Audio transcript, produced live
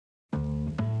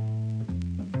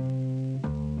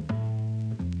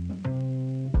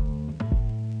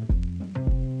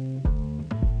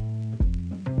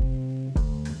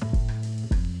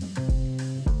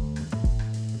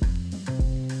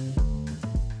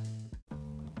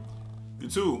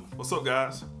YouTube. What's up,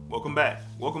 guys? Welcome back.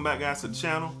 Welcome back, guys, to the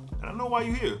channel. And I know why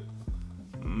you're here.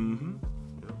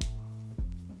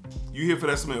 You here for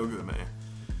that smell good, man.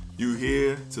 You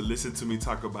here to listen to me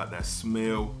talk about that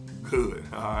smell good.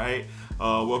 All right.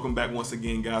 Welcome back once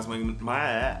again, guys. My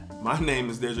name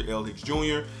is Desiree L. Hicks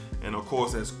Jr. And of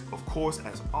course, as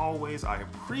always, I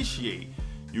appreciate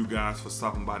you guys for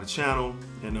stopping by the channel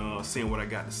and seeing what I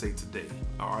got to say today.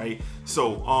 All right.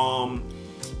 So,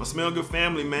 my Smell Good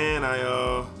family, man, I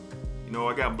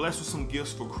got blessed with some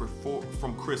gifts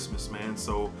from Christmas, man.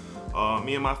 So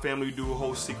me and my family do a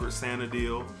whole Secret Santa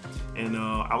deal, and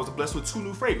I was blessed with 2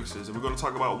 new fragrances, and we're going to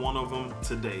talk about one of them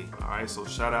today. All right, so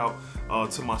shout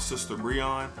out to my sister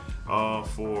Breon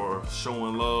for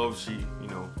showing love. She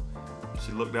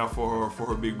looked out for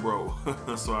her big bro.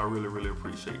 So I really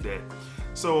appreciate that.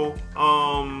 So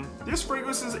this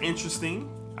fragrance is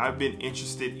interesting. I've been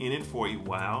interested in it for a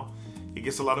while. It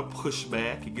gets a lot of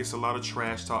pushback. It gets a lot of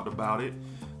trash talked about it,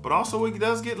 but also it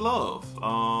does get love.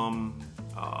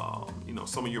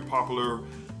 Some of your popular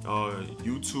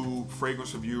YouTube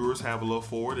fragrance reviewers have a love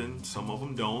for it, and some of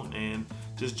them don't. And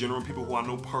just general people who I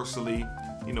know personally,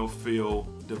 feel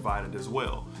divided as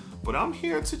well. But I'm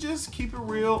here to just keep it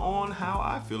real on how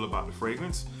I feel about the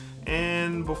fragrance.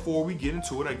 And before we get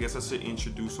into it, I guess I should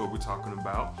introduce what we're talking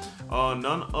about.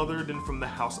 None other than from the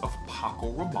house of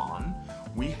Paco Rabanne,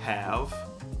 we have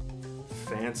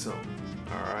Phantom.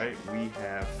 All right, we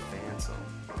have Phantom.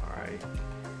 All right,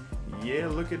 yeah,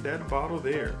 look at that bottle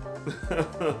there.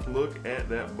 Look at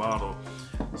that bottle.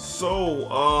 So,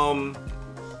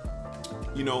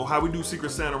 how we do Secret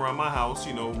Santa around my house,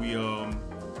 we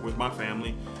with my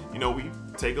family, we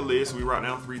take a list, we write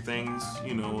down 3 things,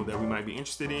 that we might be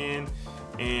interested in,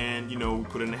 and, we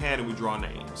put in the hat and we draw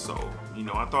names. So,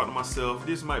 I thought to myself,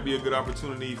 this might be a good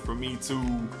opportunity for me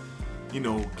to,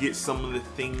 get some of the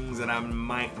things that I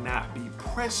might not be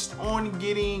pressed on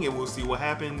getting, and we'll see what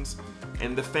happens.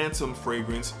 And the Phantom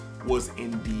fragrance was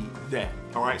indeed that.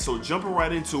 All right, so jumping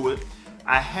right into it,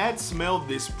 I had smelled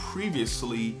this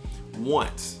previously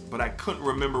once, but I couldn't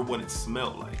remember what it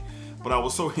smelled like. But I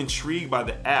was so intrigued by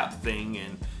the app thing,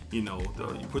 and you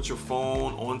put your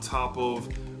phone on top of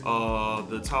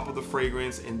the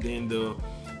fragrance, and then the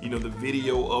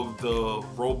video of the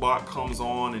robot comes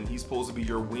on, and he's supposed to be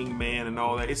your wingman and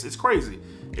all that. It's crazy.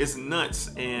 It's nuts.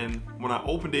 And when I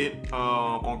opened it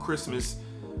on Christmas,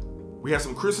 we had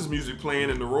some Christmas music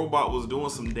playing, and the robot was doing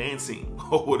some dancing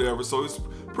or whatever. So it's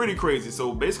pretty crazy.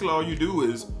 So basically, all you do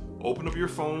is open up your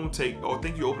phone, I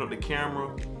think you open up the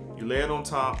camera, you lay it on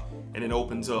top, and it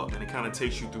opens up, and it kind of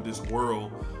takes you through this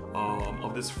world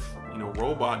of this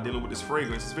robot dealing with this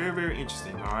fragrance. It's very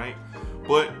interesting. All right,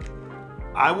 but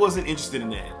I wasn't interested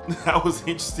in that. I was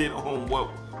interested on what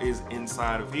is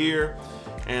inside of here,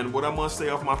 and what I must say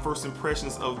off my first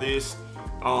impressions of this,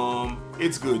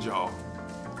 it's good, y'all.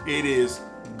 It is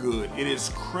good. It is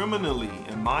criminally,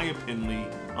 in my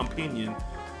opinion,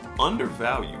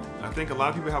 undervalued. I think a lot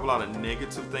of people have a lot of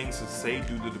negative things to say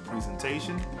due to the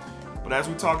presentation. But as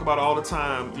we talk about all the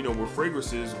time, with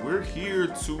fragrances, we're here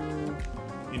to,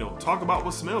 talk about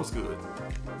what smells good.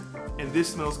 And this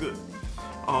smells good.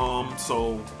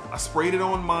 So I sprayed it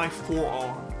on my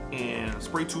forearm and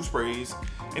sprayed 2 sprays.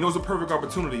 And it was a perfect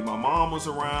opportunity. My mom was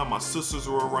around, my sisters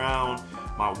were around,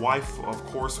 my wife, of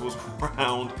course, was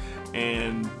around.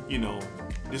 And,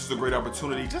 this is a great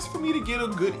opportunity just for me to get a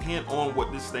good hint on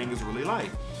what this thing is really like.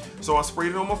 So I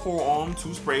sprayed it on my forearm,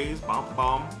 2 sprays,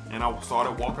 bam, and I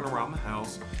started walking around the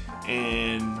house.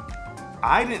 And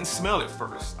I didn't smell it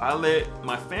first. I let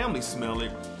my family smell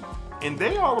it, and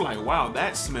they all were like, wow,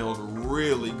 that smells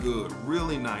really good,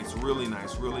 really nice.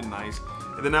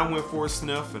 And then I went for a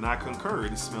sniff, and I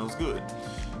concurred, it smells good.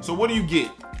 So what do you get?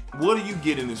 What do you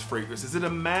get in this fragrance? Is it a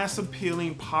mass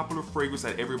appealing, popular fragrance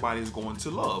that everybody is going to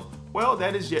love? Well,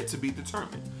 that is yet to be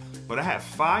determined. But I had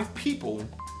 5 people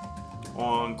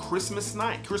on Christmas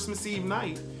Eve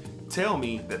night, tell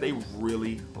me that they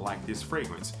really like this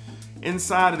fragrance.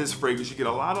 Inside of this fragrance, you get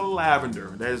a lot of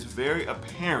lavender. That is very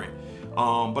apparent.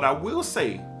 But I will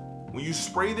say, when you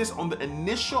spray this on the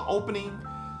initial opening,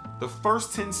 the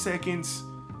first 10 seconds,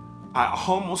 I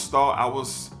almost thought I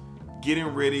was getting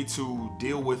ready to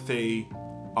deal with a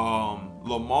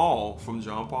Le Male from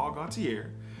Jean Paul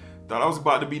Gaultier. Thought I was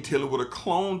about to be dealing with a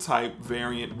clone type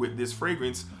variant with this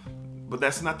fragrance, but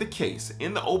that's not the case.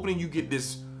 In the opening, you get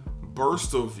this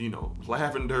burst of,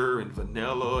 lavender and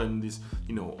vanilla and these,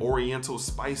 oriental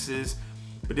spices,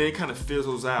 but then it kind of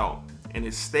fizzles out and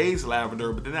it stays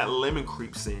lavender, but then that lemon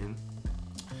creeps in.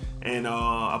 And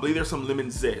I believe there's some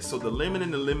lemon zest. So the lemon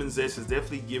and the lemon zest is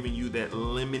definitely giving you that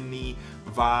lemony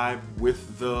vibe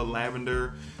with the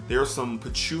lavender. There's some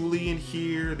patchouli in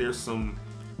here. There's some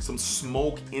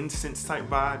smoke incense type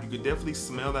vibe. You could definitely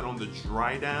smell that on the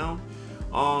dry down.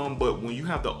 But when you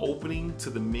have the opening to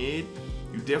the mid,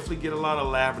 you definitely get a lot of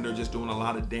lavender just doing a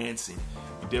lot of dancing.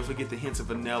 You definitely get the hints of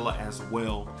vanilla as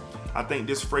well. I think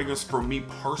this fragrance, for me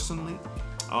personally,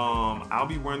 I'll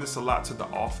be wearing this a lot to the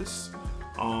office.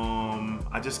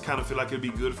 I just kind of feel like it'd be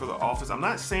good for the office. I'm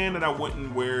not saying that I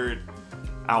wouldn't wear it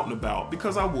out and about,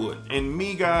 because I would. And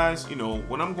me, guys, you know,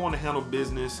 when I'm going to handle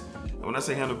business, when I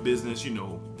say handle business, you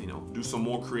know, do some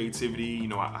more creativity. You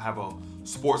know, I have a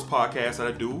sports podcast that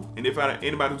I do, and if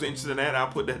anybody who's interested in that, I'll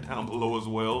put that down below as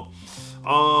well.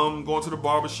 Going to the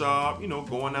barbershop, you know,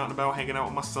 going out and about, hanging out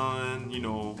with my son, you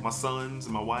know, my sons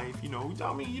and my wife, you know,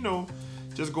 I mean, you know,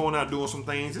 just going out doing some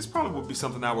things. This probably would be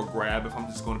something I would grab if I'm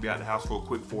just going to be out of the house for a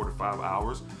quick 4 to 5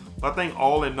 hours. But I think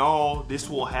all in all, this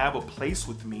will have a place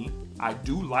with me. I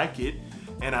do like it,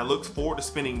 and I look forward to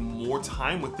spending more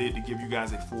time with it to give you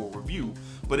guys a full review.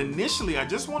 But initially, I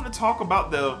just want to talk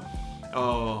about the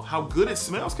how good it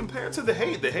smells compared to the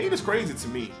hate. The hate is crazy to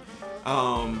me.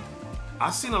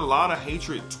 I've seen a lot of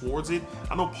hatred towards it.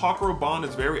 I know Paco Rabanne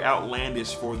is very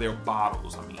outlandish for their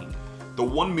bottles. I mean, the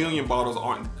 1 million bottles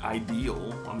aren't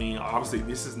ideal. I mean, obviously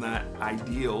this is not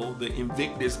ideal. The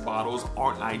Invictus bottles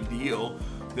aren't ideal.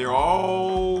 They're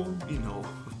all, you know,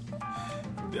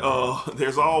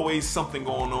 there's always something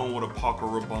going on with a Paco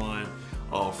Rabanne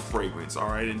fragrance, all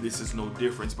right? And this is no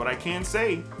difference. But I can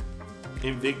say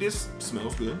Invictus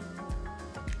smells good.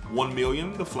 1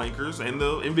 million, the flankers, and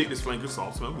the Invictus flankers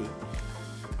all smell good.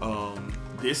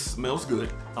 This smells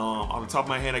good. On the top of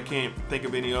my head, I can't think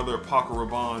of any other Paco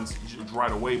Rabannes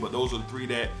right away, but those are the 3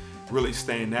 that really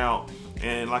stand out.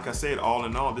 And like I said, all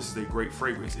in all, this is a great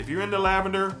fragrance. If you're into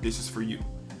lavender, this is for you.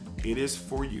 It is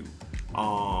for you.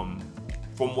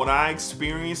 From what I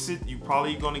experienced it, you're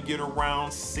probably gonna get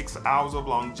around 6 hours of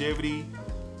longevity,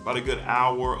 about a good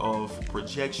hour of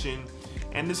projection.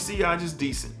 And the sillage is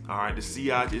decent, all right? The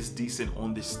sillage is decent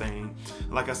on this thing.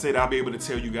 Like I said, I'll be able to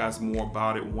tell you guys more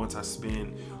about it once I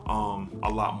spend a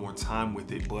lot more time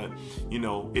with it. But, you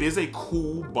know, it is a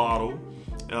cool bottle.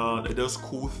 It does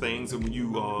cool things. And when you,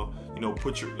 you know,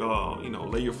 put your, you know,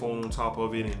 lay your phone on top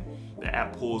of it and the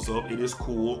app pulls up, it is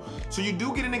cool. So you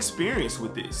do get an experience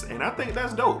with this. And I think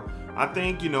that's dope. I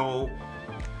think, you know,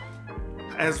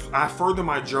 as I further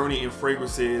my journey in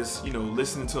fragrances, you know,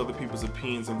 listening to other people's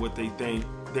opinions and what they think,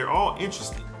 they're all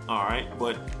interesting, all right?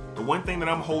 But the one thing that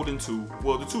I'm holding to,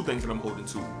 well, the 2 things that I'm holding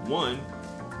to, 1,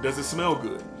 does it smell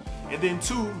good? And then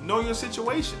 2, know your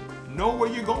situation. Know where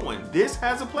you're going. This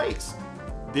has a place.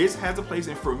 This has a place,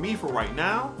 and for me, for right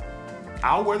now,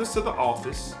 I'll wear this to the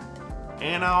office,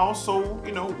 and I also,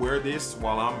 you know, wear this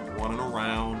while I'm running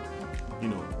around, you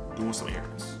know, doing some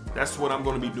errands. That's what I'm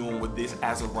going to be doing with this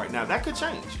as of right now. That could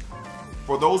change.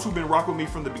 For those who've been rocking with me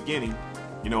from the beginning,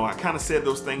 you know, I kind of said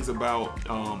those things about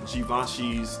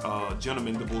Givenchy's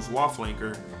Gentleman, the Bourgeois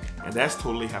flanker, and that's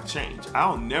totally have changed.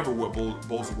 I'll never wear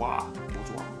Bourgeois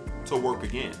to work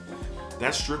again.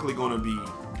 That's strictly going to be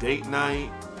date night,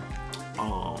 you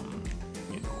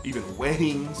know, even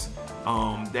weddings.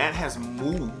 That has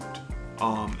moved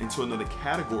into another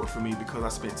category for me because I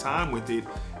spent time with it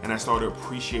and I started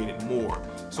appreciating it more.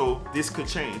 So this could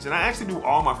change. And I actually do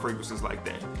all my fragrances like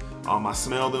that. I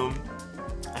smell them,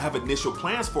 I have initial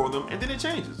plans for them, and then it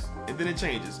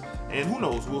changes. And who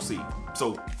knows, we'll see.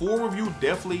 So full review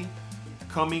definitely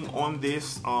coming on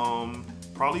this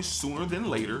probably sooner than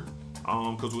later.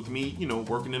 Because with me, you know,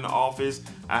 working in the office,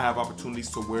 I have opportunities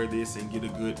to wear this and get a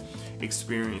good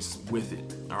experience with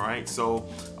it. All right, so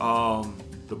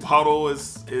the bottle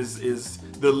is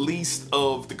the least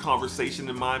of the conversation,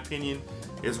 in my opinion,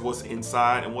 is what's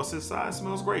inside, and what's inside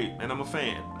smells great, and I'm a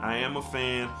fan. I am a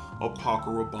fan of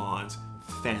Paco Rabanne's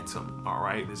Phantom. All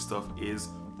right, this stuff is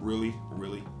really,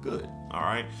 really good. All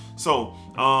right, so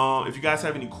if you guys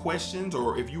have any questions,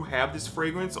 or if you have this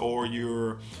fragrance, or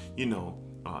you're, you know,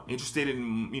 interested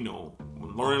in, you know,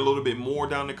 learning a little bit more,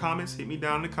 down in the comments, hit me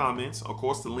down in the comments. Of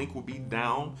course, the link will be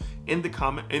down in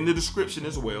the description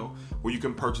as well, where you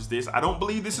can purchase this. I don't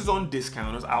believe this is on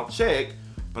discounters. I'll check,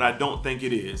 but I don't think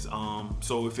it is.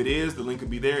 So if it is, the link will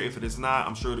be there. If it is not,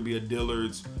 I'm sure it'll be a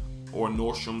Dillard's or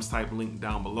Nordstrom's type link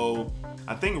down below.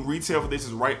 I think retail for this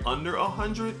is right under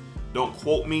 100. Don't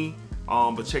quote me,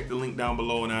 but check the link down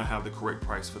below and I'll have the correct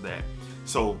price for that.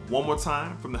 So one more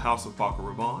time, from the house of Paco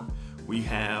Rabanne, we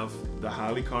have the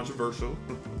highly controversial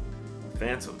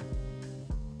Phantom.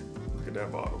 Look at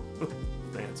that bottle.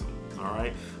 Phantom. All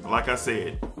right. Like I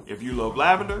said, if you love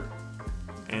lavender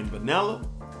and vanilla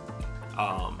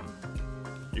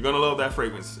You're gonna love that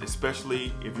fragrance,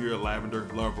 especially if you're a lavender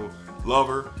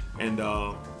lover. And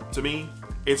to me,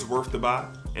 it's worth to buy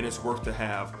and it's worth to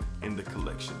have in the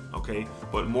collection. Okay,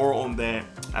 but more on that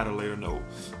at a later note.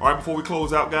 All right, before we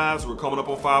close out, guys, we're coming up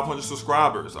on 500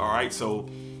 subscribers. All right, so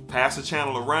pass the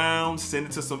channel around, send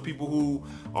it to some people who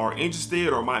are interested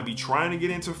or might be trying to get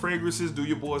into fragrances. Do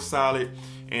your boy solid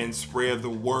and spread the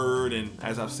word. And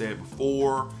as I've said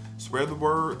before, spread the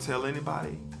word, tell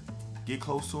anybody, get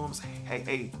close to them, say,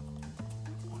 hey,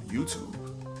 on YouTube,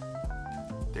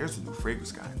 there's a new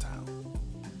fragrance guy in town,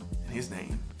 and his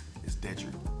name is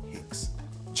Dedrick Hicks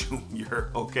Jr.,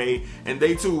 okay? And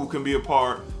they too can be a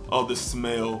part of the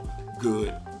Smell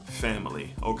Good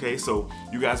family, okay? So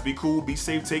you guys be cool, be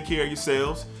safe, take care of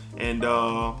yourselves, and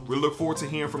we look forward to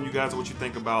hearing from you guys what you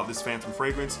think about this Phantom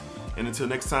fragrance. And until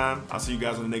next time, I'll see you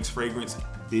guys on the next fragrance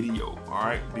video. All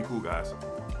right, be cool, guys.